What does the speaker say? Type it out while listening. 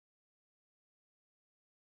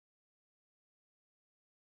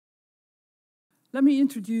Let me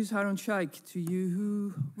introduce Haroon Sheikh to you,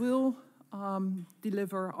 who will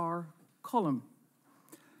deliver our column.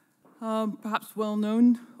 Perhaps well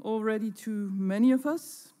known already to many of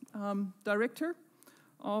us, director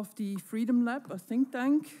of the Freedom Lab, a think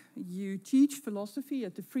tank. You teach philosophy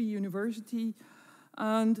at the Free University,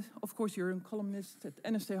 and of course you're a columnist at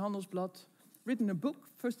NRC Handelsblad, written a book,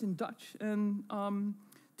 first in Dutch, and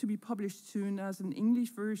to be published soon as an English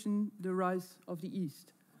version, The Rise of the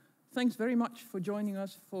East. Thanks very much for joining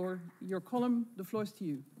us for your column. The floor is to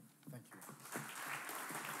you. Thank you.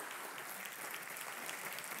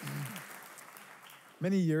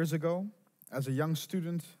 Many years ago, as a young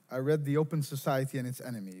student, I read The Open Society and Its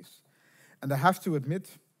Enemies. And I have to admit,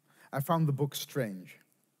 I found the book strange.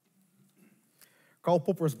 Karl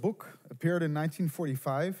Popper's book appeared in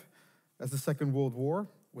 1945 as the Second World War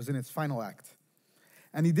was in its final act.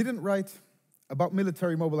 And he didn't write about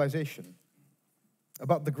military mobilization,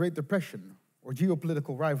 about the Great Depression or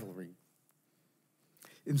geopolitical rivalry.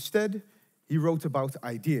 Instead, he wrote about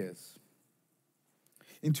ideas.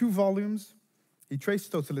 In 2 volumes, he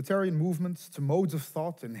traced totalitarian movements to modes of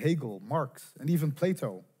thought in Hegel, Marx, and even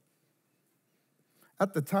Plato.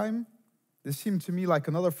 At the time, this seemed to me like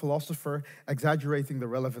another philosopher exaggerating the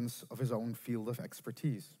relevance of his own field of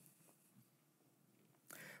expertise.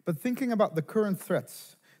 But thinking about the current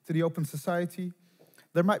threats to the open society,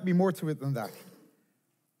 there might be more to it than that.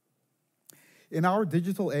 In our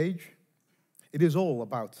digital age, it is all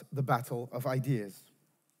about the battle of ideas.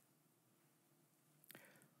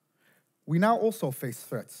 We now also face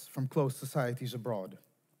threats from closed societies abroad.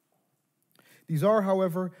 These are,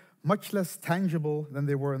 however, much less tangible than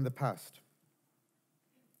they were in the past.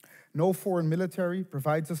 No foreign military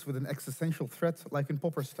provides us with an existential threat like in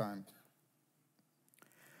Popper's time.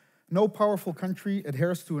 No powerful country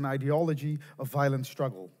adheres to an ideology of violent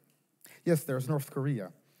struggle. Yes, there's North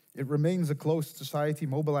Korea. It remains a closed society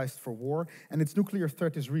mobilized for war, and its nuclear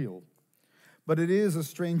threat is real. But it is a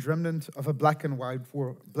strange remnant of a black and white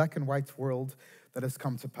world that has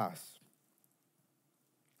come to pass.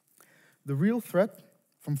 The real threat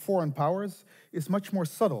from foreign powers is much more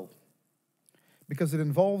subtle, because it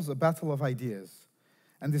involves a battle of ideas,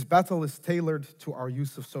 and this battle is tailored to our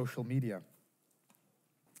use of social media.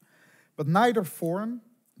 But neither foreign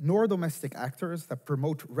nor domestic actors that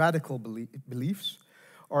promote radical beliefs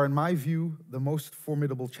are, in my view, the most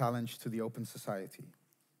formidable challenge to the open society.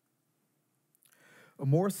 A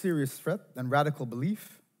more serious threat than radical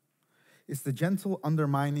belief is the gentle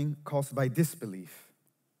undermining caused by disbelief.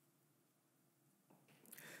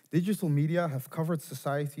 Digital media have covered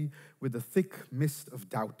society with a thick mist of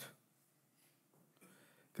doubt.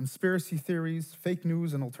 Conspiracy theories, fake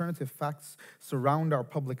news, and alternative facts surround our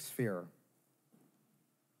public sphere.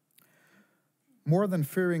 More than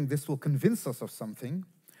fearing this will convince us of something,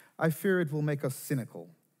 I fear it will make us cynical.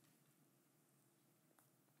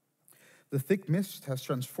 The thick mist has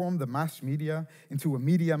transformed the mass media into a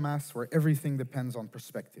media mass where everything depends on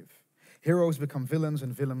perspective. Heroes become villains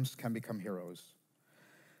and villains can become heroes.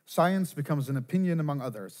 Science becomes an opinion among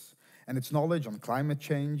others, and its knowledge on climate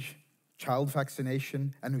change, child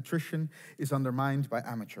vaccination, and nutrition is undermined by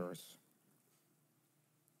amateurs.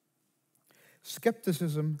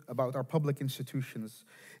 Skepticism about our public institutions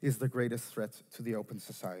is the greatest threat to the open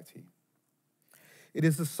society. It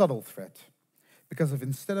is a subtle threat, because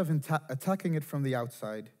instead of attacking it from the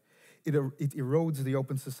outside, it erodes the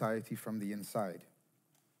open society from the inside.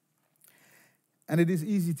 And it is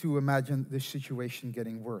easy to imagine this situation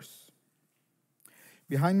getting worse.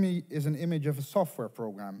 Behind me is an image of a software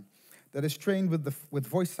program that is trained with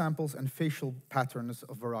voice samples and facial patterns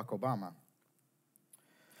of Barack Obama.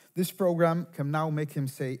 This program can now make him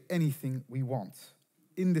say anything we want,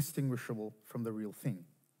 indistinguishable from the real thing.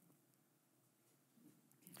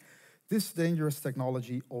 This dangerous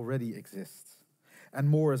technology already exists, and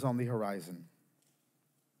more is on the horizon.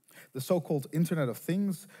 The so-called Internet of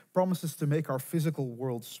Things promises to make our physical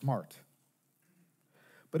world smart.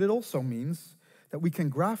 But it also means that we can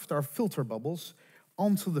graft our filter bubbles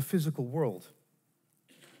onto the physical world.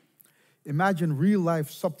 Imagine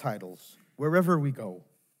real-life subtitles wherever we go,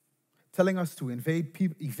 telling us to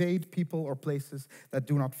evade people or places that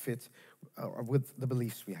do not fit with the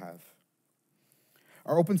beliefs we have.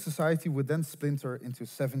 Our open society would then splinter into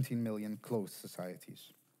 17 million closed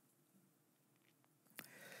societies.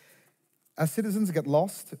 As citizens get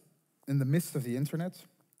lost in the midst of the internet,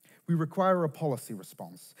 we require a policy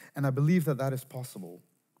response, and I believe that that is possible.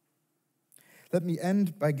 Let me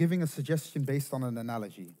end by giving a suggestion based on an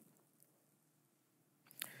analogy.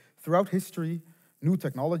 Throughout history, new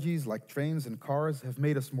technologies like trains and cars have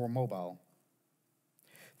made us more mobile.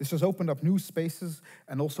 This has opened up new spaces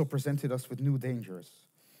and also presented us with new dangers.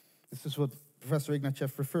 This is what Professor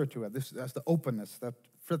Ignatieff referred to as the openness that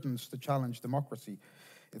threatens to challenge democracy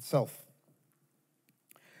itself.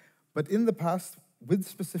 But in the past, with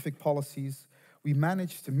specific policies, we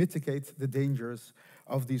managed to mitigate the dangers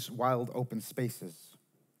of these wild open spaces.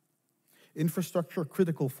 Infrastructure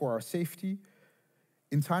critical for our safety,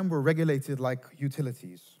 in time were regulated like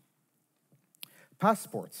utilities.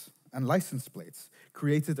 Passports and license plates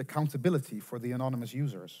created accountability for the anonymous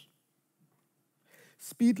users.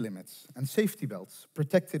 Speed limits and safety belts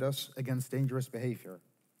protected us against dangerous behavior.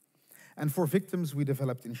 And for victims, we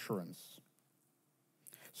developed insurance.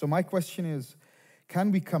 So my question is,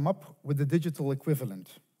 can we come up with the digital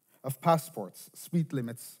equivalent of passports, speed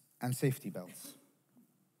limits, and safety belts?